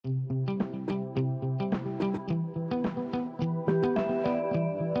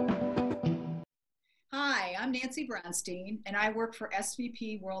Nancy Bronstein, and I work for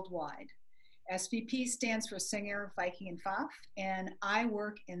SVP Worldwide. SVP stands for Singer, Viking and Pfaff, and I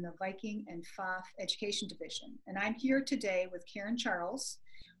work in the Viking and Pfaff Education Division. And I'm here today with Karen Charles,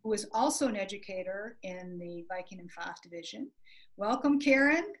 who is also an educator in the Viking and Pfaff Division. Welcome,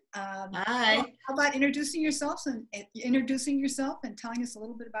 Karen. Hi. How about introducing yourself and telling us a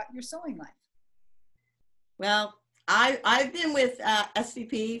little bit about your sewing life? Well, I've been with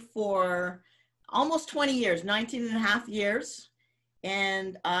SVP for almost 20 years, 19 and a half years.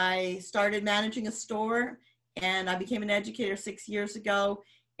 And I started managing a store and I became an educator 6 years ago.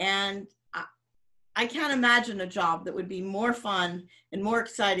 And I can't imagine a job that would be more fun and more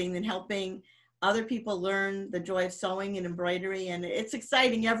exciting than helping other people learn the joy of sewing and embroidery. And it's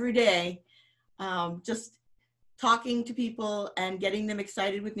exciting every day, just talking to people and getting them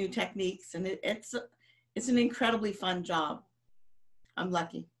excited with new techniques. And it's an incredibly fun job. I'm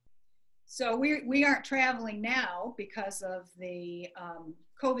lucky. So we aren't traveling now because of the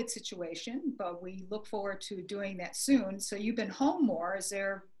COVID situation, but we look forward to doing that soon. So you've been home more. Has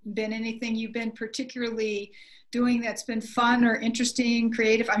there been anything you've been particularly doing that's been fun or interesting,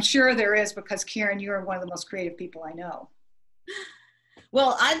 creative? I'm sure there is, because Karen, you're one of the most creative people I know.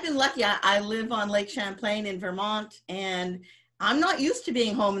 Well, I've been lucky. I live on Lake Champlain in Vermont, and I'm not used to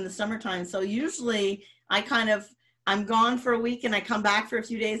being home in the summertime. So usually I'm gone for a week and I come back for a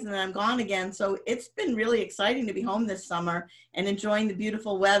few days and then I'm gone again. So it's been really exciting to be home this summer and enjoying the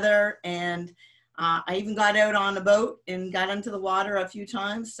beautiful weather. And I even got out on a boat and got into the water a few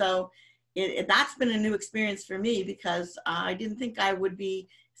times. So that's been a new experience for me, because I didn't think I would be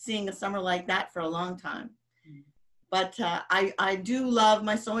seeing a summer like that for a long time. But I do love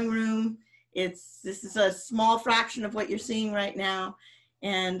my sewing room. This is a small fraction of what you're seeing right now.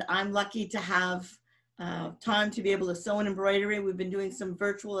 And I'm lucky to have time to be able to sew and embroidery. We've been doing some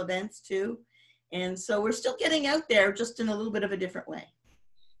virtual events too. And so we're still getting out there, just in a little bit of a different way.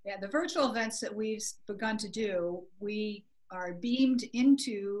 Yeah, the virtual events that we've begun to do, we are beamed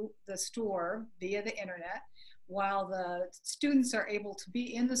into the store via the internet, while the students are able to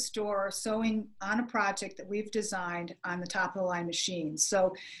be in the store sewing on a project that we've designed on the top of the line machines.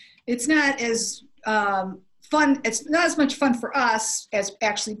 So it's not as fun. It's not as much fun for us as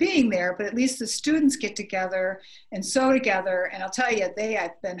actually being there, but at least the students get together and sew together. And I'll tell you, they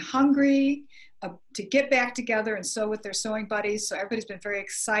have been hungry to get back together and sew with their sewing buddies. So everybody's been very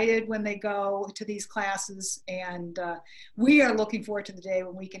excited when they go to these classes. And we are looking forward to the day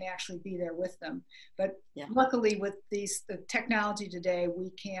when we can actually be there with them. But yeah, luckily with the technology today, we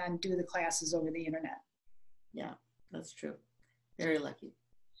can do the classes over the internet. Yeah, that's true. Very lucky.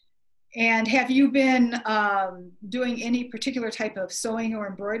 And have you been doing any particular type of sewing or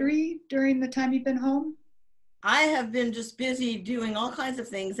embroidery during the time you've been home? I have been just busy doing all kinds of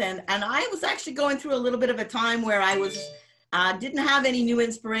things. And I was actually going through a little bit of a time where I was didn't have any new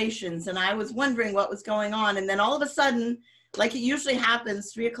inspirations, and I was wondering what was going on. And then all of a sudden, like it usually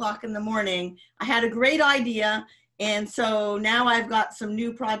happens, 3 o'clock in the morning, I had a great idea. And so now I've got some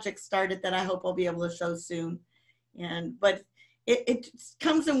new projects started that I hope I'll be able to show soon. But it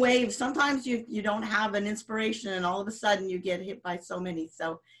comes in waves. Sometimes you don't have an inspiration and all of a sudden you get hit by so many.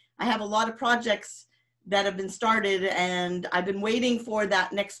 So I have a lot of projects that have been started, and I've been waiting for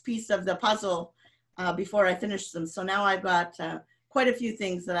that next piece of the puzzle before I finish them. So now I've got quite a few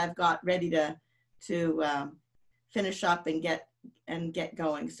things that I've got ready to finish up and get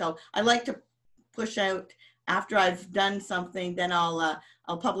going. So I like to push out after I've done something, then I'll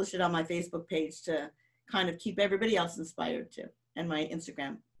publish it on my Facebook page to kind of keep everybody else inspired too, and my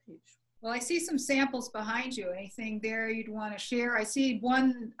Instagram page. Well, I see some samples behind you. Anything there you'd want to share? I see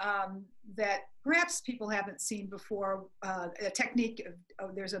one that perhaps people haven't seen before, a technique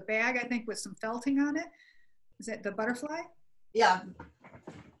of, there's a bag, I think, with some felting on it. Is that the butterfly? Yeah,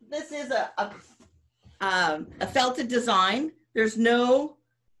 this is a felted design. There's no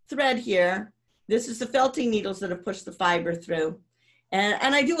thread here. This is the felting needles that have pushed the fiber through.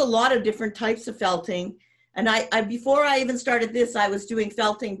 And I do a lot of different types of felting. And before I even started this, I was doing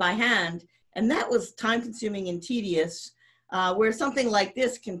felting by hand. And that was time consuming and tedious, where something like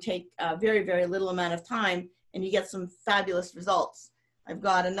this can take a very, very little amount of time and you get some fabulous results. I've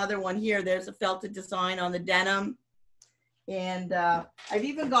got another one here. There's a felted design on the denim. And I've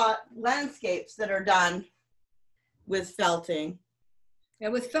even got landscapes that are done with felting. Yeah,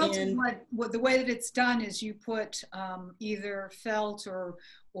 with felting, what the way that it's done is you put either felt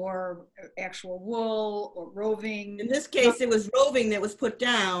or actual wool or roving. In this case, it was roving that was put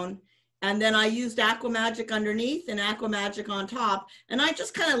down, and then I used Aqua Magic underneath and Aqua Magic on top, and I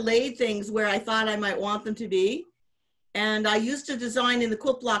just kind of laid things where I thought I might want them to be. And I used to design in the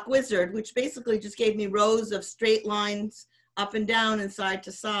Quilt Block Wizard, which basically just gave me rows of straight lines up and down and side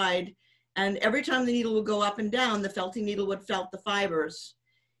to side. And every time the needle would go up and down, the felting needle would felt the fibers.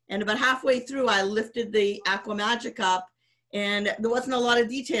 And about halfway through, I lifted the Aqua Magic up, and there wasn't a lot of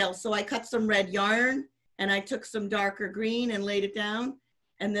detail. So I cut some red yarn, and I took some darker green and laid it down,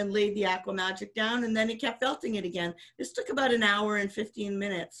 and then laid the Aqua Magic down, and then it kept felting it again. This took about an hour and 15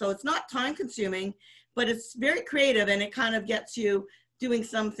 minutes. So it's not time consuming, but it's very creative, and it kind of gets you doing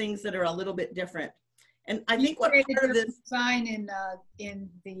some things that are a little bit different. And I think what part of this design in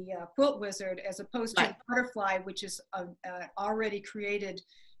the Quilt Wizard, as opposed to the butterfly, which is already created.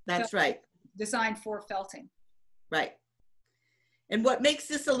 That's right. Designed for felting. Right. And what makes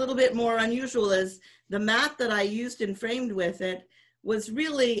this a little bit more unusual is the mat that I used and framed with it was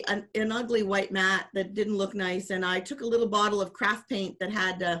really an ugly white mat that didn't look nice. And I took a little bottle of craft paint that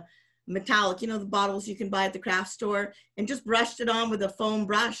had metallic, you know, the bottles you can buy at the craft store, and just brushed it on with a foam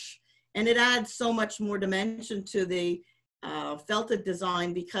brush. And it adds so much more dimension to the felted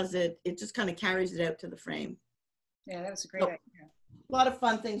design because it just kind of carries it out to the frame. Yeah, that was a great idea. A lot of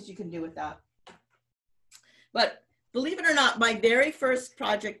fun things you can do with that. But believe it or not, my very first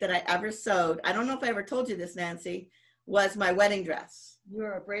project that I ever sewed, I don't know if I ever told you this, Nancy, was my wedding dress.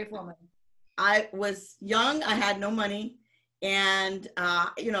 You're a brave woman. I was young, I had no money, and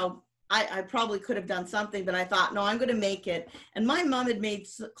you know, I probably could have done something, but I thought, no, I'm going to make it. And my mom had made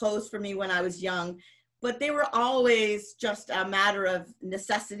clothes for me when I was young, but they were always just a matter of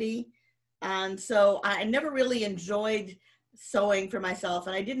necessity. And so I never really enjoyed sewing for myself.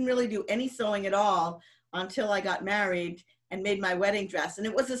 And I didn't really do any sewing at all until I got married and made my wedding dress. And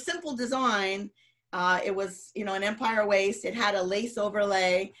it was a simple design. It was, you know, an empire waist. It had a lace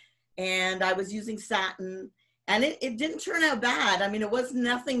overlay, and I was using satin. And it didn't turn out bad. I mean, it was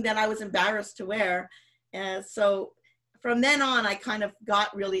nothing that I was embarrassed to wear. And so from then on, I kind of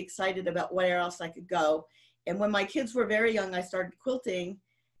got really excited about where else I could go. And when my kids were very young, I started quilting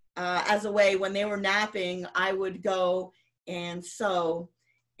as a way. When they were napping, I would go and sew.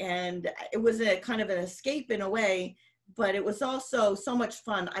 And it was a kind of an escape in a way, but it was also so much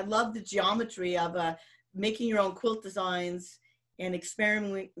fun. I love the geometry of making your own quilt designs and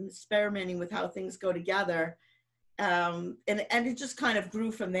experimenting with how things go together. And it just kind of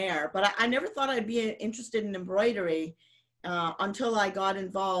grew from there. But I never thought I'd be interested in embroidery until I got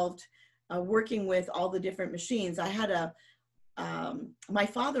involved working with all the different machines. I had my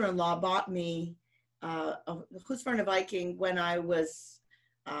father-in-law bought me a Husqvarna Viking when I was,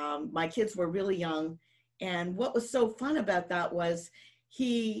 my kids were really young. And what was so fun about that was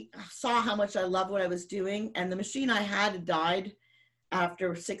he saw how much I loved what I was doing, and the machine I had died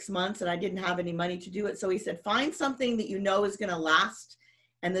after 6 months, and I didn't have any money to do it. So he said, find something that you know is going to last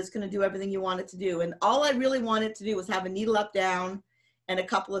and that's going to do everything you want it to do. And all I really wanted to do was have a needle up, down, and a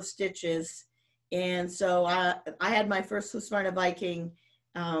couple of stitches. And so I had my first Husqvarna Viking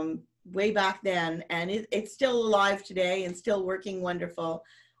way back then, and it's still alive today and still working wonderful.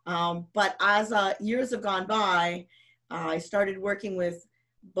 But as years have gone by, I started working with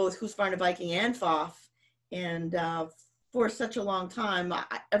both Husqvarna Viking and Pfaff, and for such a long time,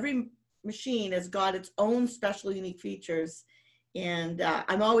 every machine has got its own special, unique features. And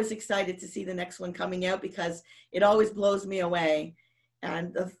I'm always excited to see the next one coming out because it always blows me away.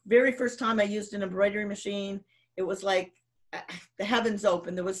 And the very first time I used an embroidery machine, it was like the heavens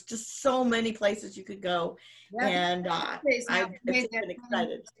open. There was just so many places you could go. Yeah, and I've just been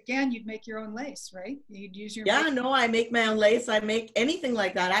excited. Again, you'd make your own lace, right? You'd use your— Yeah, no, I make my own lace. I make anything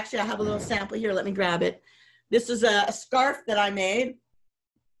like that. Actually, I have a little sample here. Let me grab it. This is a scarf that I made,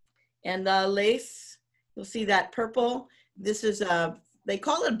 and the lace, you'll see that purple. This is they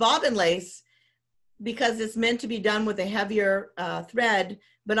call it bobbin lace because it's meant to be done with a heavier thread,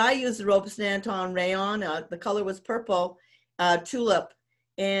 but I use the Robes Nanton rayon. The color was purple, tulip,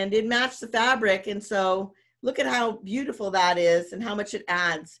 and it matched the fabric. And so look at how beautiful that is and how much it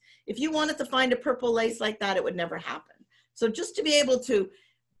adds. If you wanted to find a purple lace like that, it would never happen. So just to be able to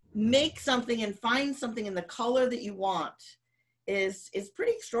make something and find something in the color that you want is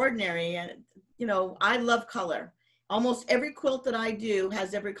pretty extraordinary. And, you know, I love color. Almost every quilt that I do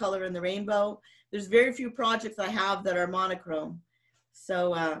has every color in the rainbow. There's very few projects I have that are monochrome.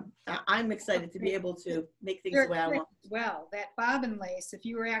 So I'm excited to be able to make things the way I want. Well, that bobbin lace, if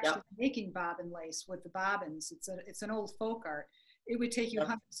you were actually making bobbin lace with the bobbins, it's an old folk art. It would take you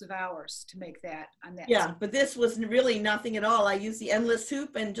hundreds of hours to make that on that. Yeah, but this was really nothing at all. I used the endless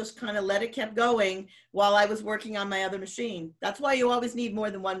hoop and just kind of let it keep going while I was working on my other machine. That's why you always need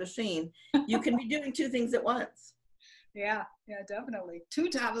more than one machine. You can be doing two things at once. Yeah, definitely. Two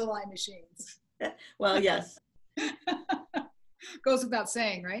top-of-the-line machines. Well, yes. Goes without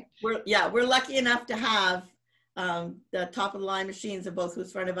saying, right? We're lucky enough to have the top of the line machines of both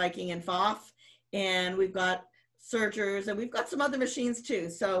Husqvarna Viking and Pfaff, and we've got sergers, and we've got some other machines too.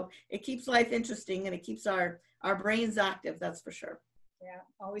 So it keeps life interesting, and it keeps our brains active. That's for sure. Yeah,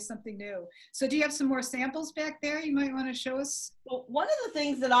 always something new. So do you have some more samples back there you might want to show us? Well, one of the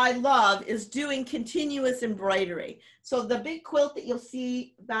things that I love is doing continuous embroidery. So the big quilt that you'll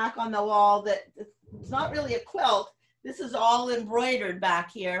see back on the wall, that it's not really a quilt. This is all embroidered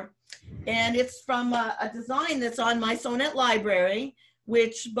back here. And it's from a design that's on my Sonnet library,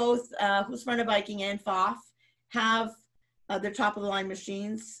 which both Husqvarna Viking and Pfaff have. Their top of the line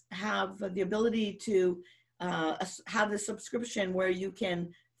machines have the ability to have the subscription where you can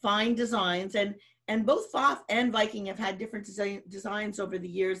find designs, and both Pfaff and Viking have had different designs over the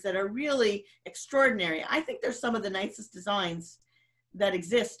years that are really extraordinary. I think they're some of the nicest designs that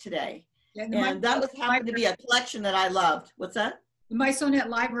exist today. Yeah, and that was happened to be a collection that I loved. What's that? The My Sonnet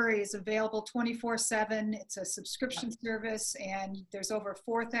library is available 24/7. It's a subscription service, and there's over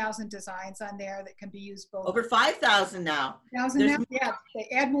 4,000 designs on there that can be used both. Over 5,000 now. 5,000 now? Yeah, they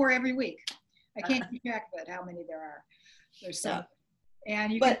add more every week. I can't keep track of it, how many there are. There's some. Yeah.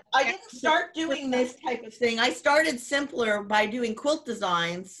 And but I didn't start doing this type of thing. I started simpler by doing quilt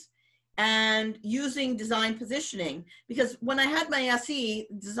designs and using design positioning, because when I had my SE,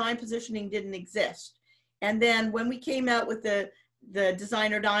 design positioning didn't exist. And then when we came out with the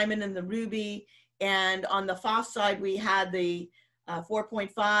Designer Diamond and the Ruby, and on the Pfaff side, we had the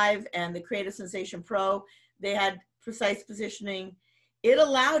 4.5 and the Creative Sensation Pro, they had precise positioning. It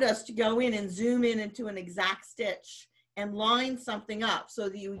allowed us to go in and zoom in into an exact stitch and line something up so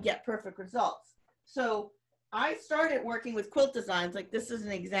that you would get perfect results. So I started working with quilt designs. Like this is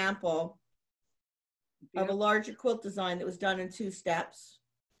an example of a larger quilt design that was done in 2 steps.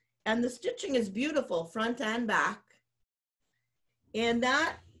 And the stitching is beautiful, front and back. And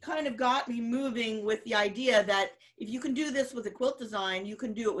that kind of got me moving with the idea that if you can do this with a quilt design, you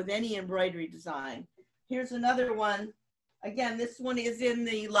can do it with any embroidery design. Here's another one. Again, this one is in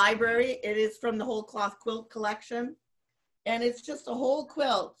the library. It is from the Whole Cloth Quilt collection. And it's just a whole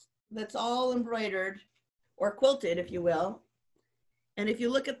quilt that's all embroidered, or quilted, if you will. And if you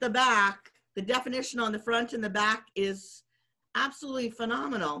look at the back, the definition on the front and the back is absolutely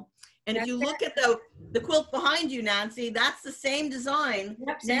phenomenal. And if you look at the quilt behind you, Nancy, that's the same design.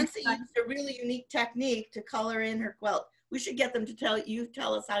 Yep, Nancy used a really unique technique to color in her quilt. We should get them to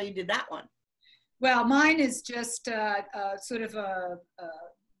tell us how you did that one. Well, mine is just sort of a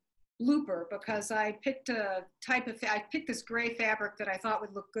looper, because I picked a type of, I picked this gray fabric that I thought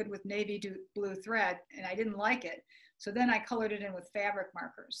would look good with navy blue thread, and I didn't like it. So then I colored it in with fabric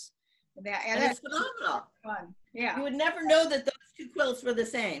markers. And that's phenomenal. Fun. Yeah. You would never know that those 2 quilts were the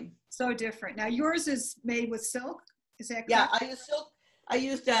same. So different. Now yours is made with silk, is that correct? Yeah, I used silk. I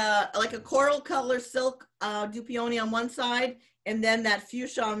used like a coral color silk dupioni on one side, and then that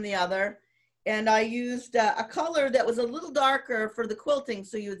fuchsia on the other. And I used a color that was a little darker for the quilting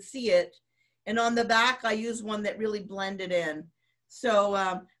so you would see it. And on the back, I used one that really blended in.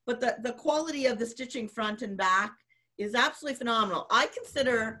 So, but the quality of the stitching front and back is absolutely phenomenal. I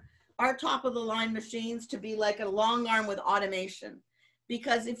consider our top of the line machines to be like a long arm with automation.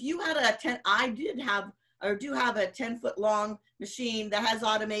 Because if you had I do have a 10-foot long machine that has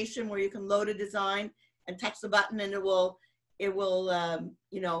automation where you can load a design and touch the button, and it will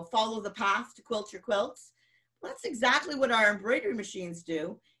you know, follow the path to quilt your quilts. That's exactly what our embroidery machines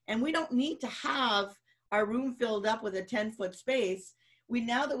do. And we don't need to have our room filled up with a 10-foot space.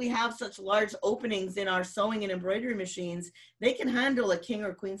 Now that we have such large openings in our sewing and embroidery machines, they can handle a king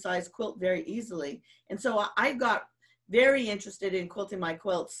or queen size quilt very easily. And so I got very interested in quilting my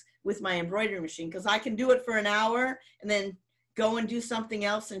quilts with my embroidery machine, because I can do it for an hour and then go and do something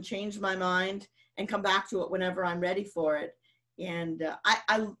else and change my mind and come back to it whenever I'm ready for it. And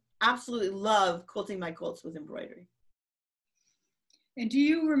I absolutely love quilting my quilts with embroidery. And do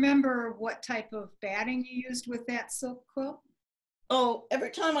you remember what type of batting you used with that silk quilt? Oh,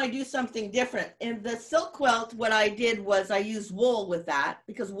 every time I do something different. In the silk quilt, what I did was I used wool with that,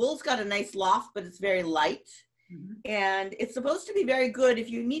 because wool's got a nice loft, but it's very light. Mm-hmm. And it's supposed to be very good if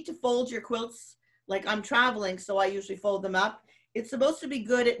you need to fold your quilts. Like I'm traveling, so I usually fold them up. It's supposed to be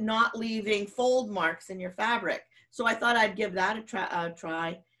good at not leaving fold marks in your fabric. So I thought I'd give that a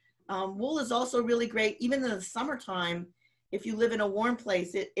try. Wool is also really great, even in the summertime. If you live in a warm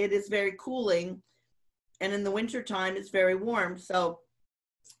place, it is very cooling. And in the wintertime, it's very warm. So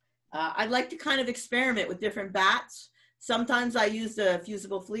I'd like to kind of experiment with different bats. Sometimes I use a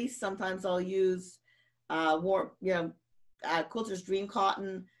fusible fleece. Sometimes I'll use Quilter's Dream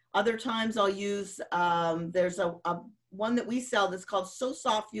Cotton. Other times I'll use, there's a one that we sell that's called So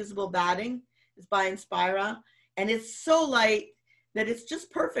Soft Fusible Batting. It's by Inspira. And it's so light that it's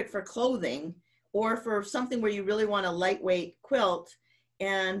just perfect for clothing or for something where you really want a lightweight quilt.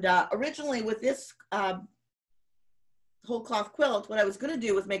 And originally with this whole cloth quilt, what I was going to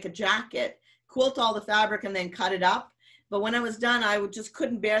do was make a jacket, quilt all the fabric and then cut it up. But when I was done, I just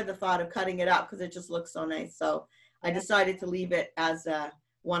couldn't bear the thought of cutting it up because it just looks so nice. So I decided to leave it as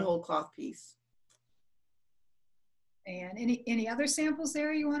one whole cloth piece. And any other samples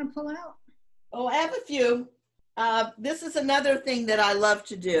there you want to pull out? Oh, I have a few. This is another thing that I love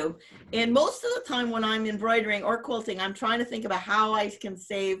to do. And most of the time when I'm embroidering or quilting, I'm trying to think about how I can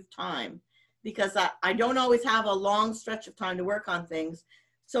save time, because I don't always have a long stretch of time to work on things.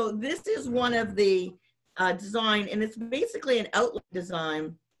 So this is one of the design, and it's basically an outline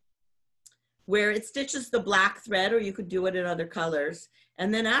design where it stitches the black thread, or you could do it in other colors.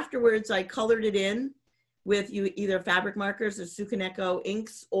 And then afterwards, I colored it in with either fabric markers or Sukaneko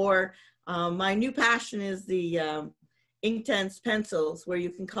inks, or my new passion is the Inktense pencils, where you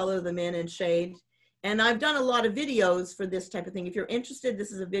can color them in and shade. And I've done a lot of videos for this type of thing. If you're interested,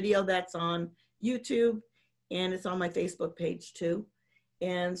 this is a video that's on YouTube, and it's on my Facebook page too.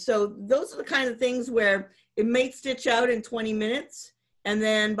 And so those are the kind of things where it may stitch out in 20 minutes. And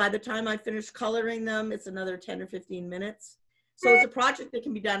then by the time I finish coloring them, it's another 10 or 15 minutes. So it's a project that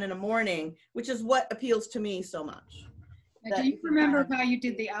can be done in a morning, which is what appeals to me so much. Now, do you remember how you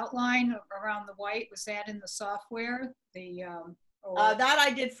did the outline around the white? Was that in the software? That I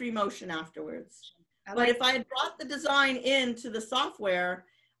did free motion afterwards. But if I had brought the design into the software,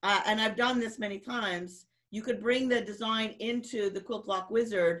 and I've done this many times, you could bring the design into the Quilt Block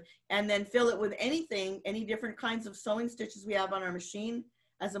Wizard and then fill it with anything, any different kinds of sewing stitches we have on our machine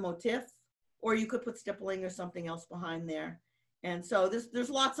as a motif, or you could put stippling or something else behind there. And so there's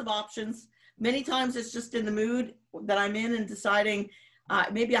lots of options. Many times it's just in the mood that I'm in and deciding,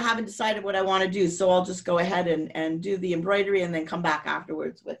 maybe I haven't decided what I want to do, so I'll just go ahead and do the embroidery and then come back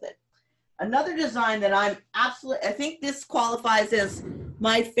afterwards with it. Another design that I think this qualifies as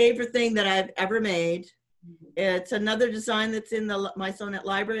my favorite thing that I've ever made. It's another design that's in my Sewnet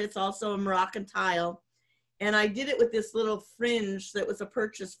library. It's also a Moroccan tile. And I did it with this little fringe that was a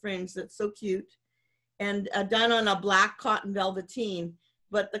purchase fringe that's so cute, and done on a black cotton velveteen.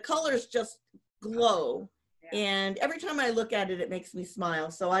 But the colors just glow. Yeah. And every time I look at it, it makes me smile.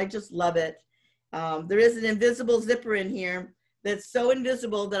 So I just love it. There is an invisible zipper in here that's so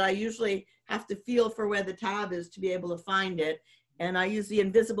invisible that I usually have to feel for where the tab is to be able to find it. And I use the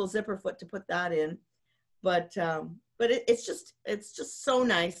invisible zipper foot to put that in. But it's just so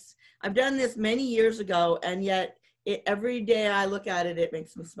nice. I've done this many years ago, and yet every day I look at it, it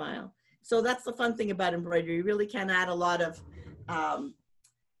makes me smile. So that's the fun thing about embroidery. You really can add a lot of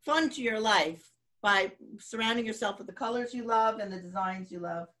fun to your life by surrounding yourself with the colors you love and the designs you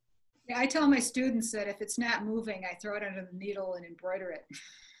love. Yeah, I tell my students that if it's not moving, I throw it under the needle and embroider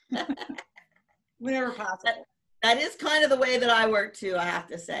it. Whenever possible. That is kind of the way that I work too, I have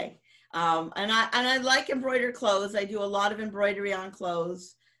to say. And I like embroidered clothes. I do a lot of embroidery on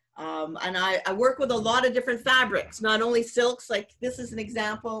clothes. And I work with a lot of different fabrics, not only silks, like this is an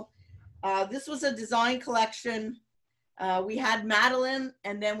example. This was a design collection. We had Madeline,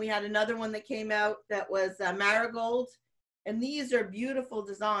 and then we had another one that came out that was Marigold. And these are beautiful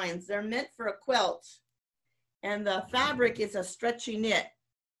designs. They're meant for a quilt. And the fabric is a stretchy knit.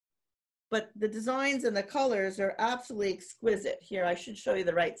 But the designs and the colors are absolutely exquisite. Here, I should show you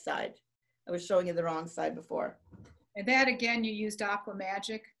the right side. I was showing you the wrong side before. And that, again, you used Aqua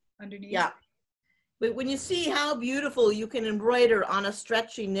Magic underneath? Yeah. But when you see how beautiful you can embroider on a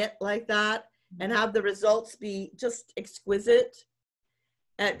stretchy knit like that and have the results be just exquisite,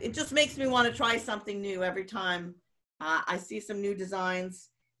 it just makes me want to try something new every time I see some new designs.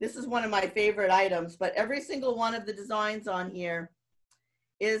 This is one of my favorite items, but every single one of the designs on here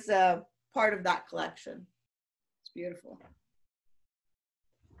is a part of that collection. It's beautiful.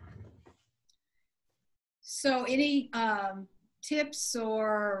 So any tips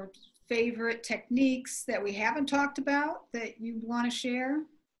or favorite techniques that we haven't talked about that you want to share?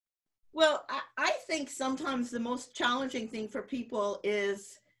 Well, I think sometimes the most challenging thing for people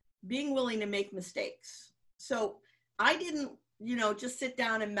is being willing to make mistakes. So I didn't, just sit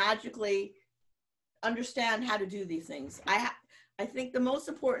down and magically understand how to do these things. I think the most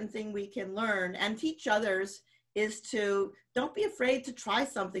important thing we can learn and teach others is to don't be afraid to try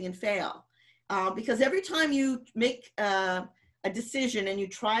something and fail. Because every time you make a decision and you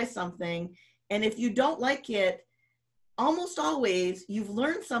try something, and if you don't like it, almost always you've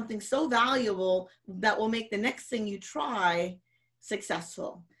learned something so valuable that will make the next thing you try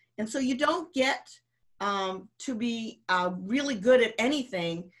successful. And so you don't get to be really good at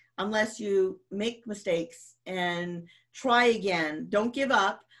anything unless you make mistakes and try again. Don't give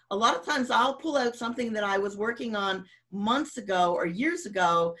up. A lot of times I'll pull out something that I was working on months ago or years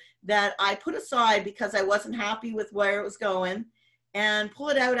ago that I put aside because I wasn't happy with where it was going, and pull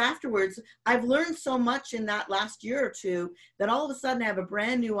it out afterwards. I've learned so much in that last year or two that all of a sudden I have a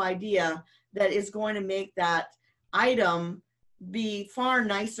brand new idea that is going to make that item be far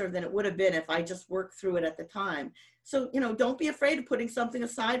nicer than it would have been if I just worked through it at the time. So, you know, don't be afraid of putting something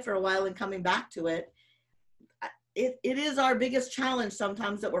aside for a while and coming back to it. It is our biggest challenge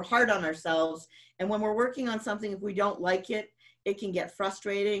sometimes, that we're hard on ourselves. And when we're working on something, if we don't like it, it can get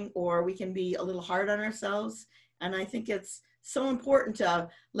frustrating, or we can be a little hard on ourselves. And I think it's so important to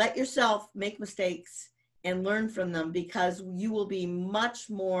let yourself make mistakes and learn from them, because you will be much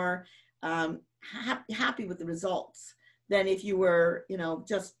more happy with the results than if you were, you know,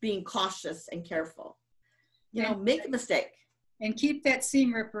 just being cautious and careful. You know, make a mistake. And keep that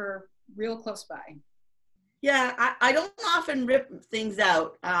seam ripper real close by. Yeah, I don't often rip things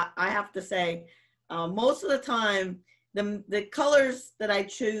out. I have to say, most of the time, the colors that I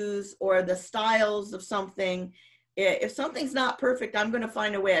choose or the styles of something, if something's not perfect, I'm going to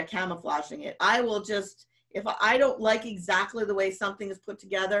find a way of camouflaging it. I will just, if I don't like exactly the way something is put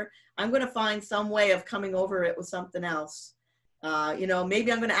together, I'm going to find some way of coming over it with something else. You know,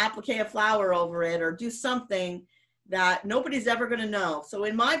 maybe I'm going to applique a flower over it or do something that nobody's ever going to know. So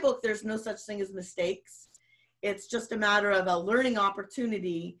in my book, there's no such thing as mistakes. It's just a matter of a learning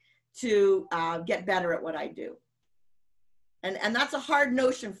opportunity to get better at what I do. And that's a hard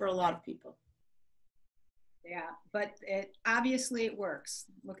notion for a lot of people. Yeah, but obviously it works,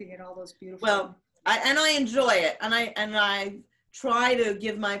 looking at all those beautiful. Well, I enjoy it. And I try to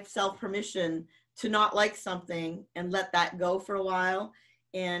give myself permission to not like something and let that go for a while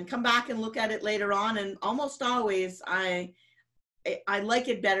and come back and look at it later on. And almost always I like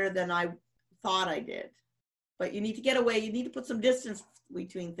it better than I thought I did. But you need to get away. You need to put some distance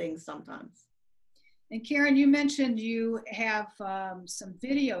between things sometimes. And Karen, you mentioned you have some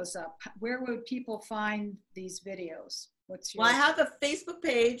videos up. Where would people find these videos? Well, I have a Facebook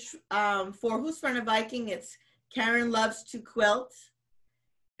page for Who's Friend of Viking. It's Karen Loves to Quilt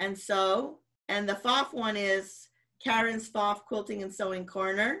and Sew. And the Pfaff one is Karen's Pfaff Quilting and Sewing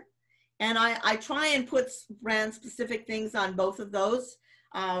Corner. And I try and put brand specific things on both of those.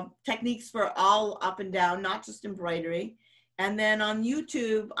 Techniques for all up and down, not just embroidery. And then on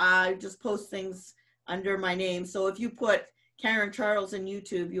YouTube, I just post things under my name. So if you put Karen Charles in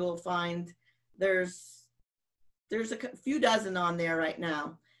YouTube, you'll find there's a few dozen on there right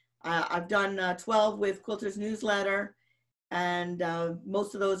now. I've done 12 with Quilters Newsletter, and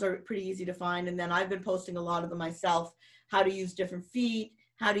most of those are pretty easy to find. And then I've been posting a lot of them myself, how to use different feet,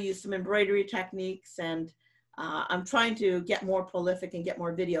 how to use some embroidery techniques, and I'm trying to get more prolific and get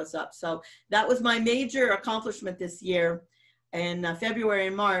more videos up. So that was my major accomplishment this year. In February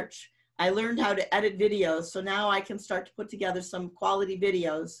and March, I learned how to edit videos. So now I can start to put together some quality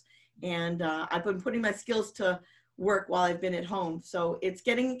videos. And I've been putting my skills to work while I've been at home. So it's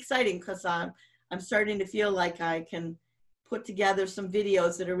getting exciting because I'm starting to feel like I can put together some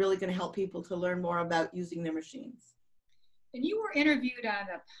videos that are really going to help people to learn more about using their machines. And you were interviewed on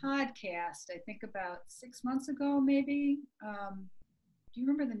a podcast, I think about 6 months ago, maybe. Do you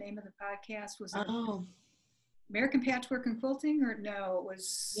remember the name of the podcast? Was it American Patchwork and Quilting, or no? It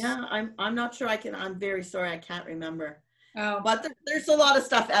was. Yeah, I'm not sure. I'm very sorry, I can't remember. Oh, but there's a lot of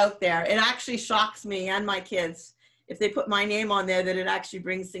stuff out there. It actually shocks me and my kids if they put my name on there, that it actually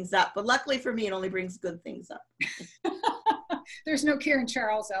brings things up. But luckily for me, it only brings good things up. There's no Karen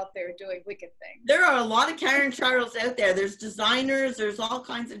Charles out there doing wicked things. There are a lot of Karen Charles out there. There's designers. There's all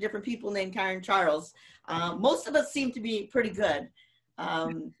kinds of different people named Karen Charles. Most of us seem to be pretty good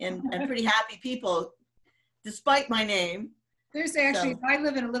and pretty happy people, despite my name. There's actually, I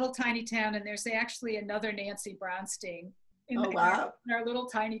live in a little tiny town, and there's actually another Nancy Bronstein in our little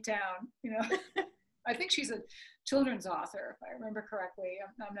tiny town. You know, I think she's a children's author, if I remember correctly.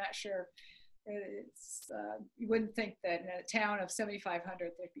 I'm not sure. It's you wouldn't think that in a town of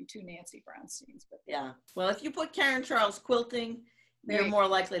 7,500 there'd be two Nancy Bronsteins, but yeah. Well, if you put Karen Charles Quilting, you're more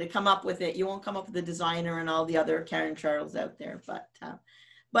likely to come up with it. You won't come up with the designer and all the other Karen Charles out there.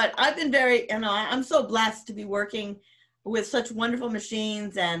 But I've been very, I'm so blessed to be working with such wonderful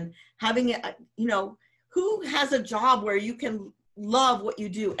machines and having, who has a job where you can love what you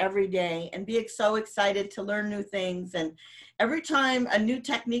do every day and be so excited to learn new things. And every time a new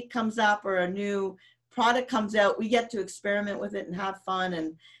technique comes up or a new product comes out, we get to experiment with it and have fun.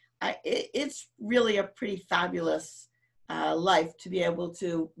 And it's really a pretty fabulous life to be able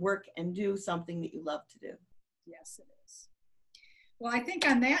to work and do something that you love to do. Yes, it is. Well, I think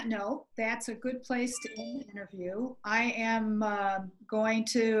on that note, that's a good place to end the interview. I am going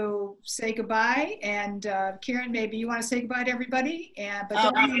to say goodbye, and Karen, maybe you want to say goodbye to everybody, but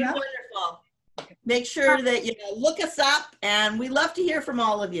don't hang up. Wonderful. Make sure that you look us up, and we love to hear from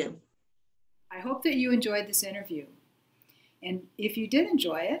all of you. I hope that you enjoyed this interview. And if you did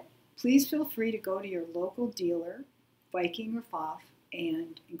enjoy it, please feel free to go to your local dealer, Viking or Pfaff,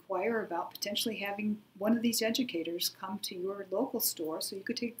 and inquire about potentially having one of these educators come to your local store so you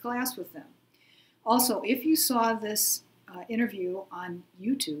could take a class with them. Also, if you saw this interview on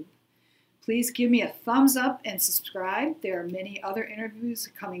YouTube, please give me a thumbs up and subscribe. There are many other interviews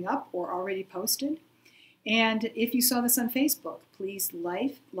coming up or already posted. And if you saw this on Facebook, please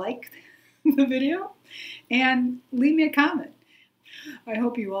like the video and leave me a comment. I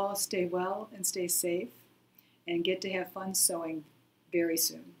hope you all stay well and stay safe and get to have fun sewing very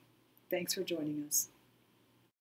soon. Thanks for joining us.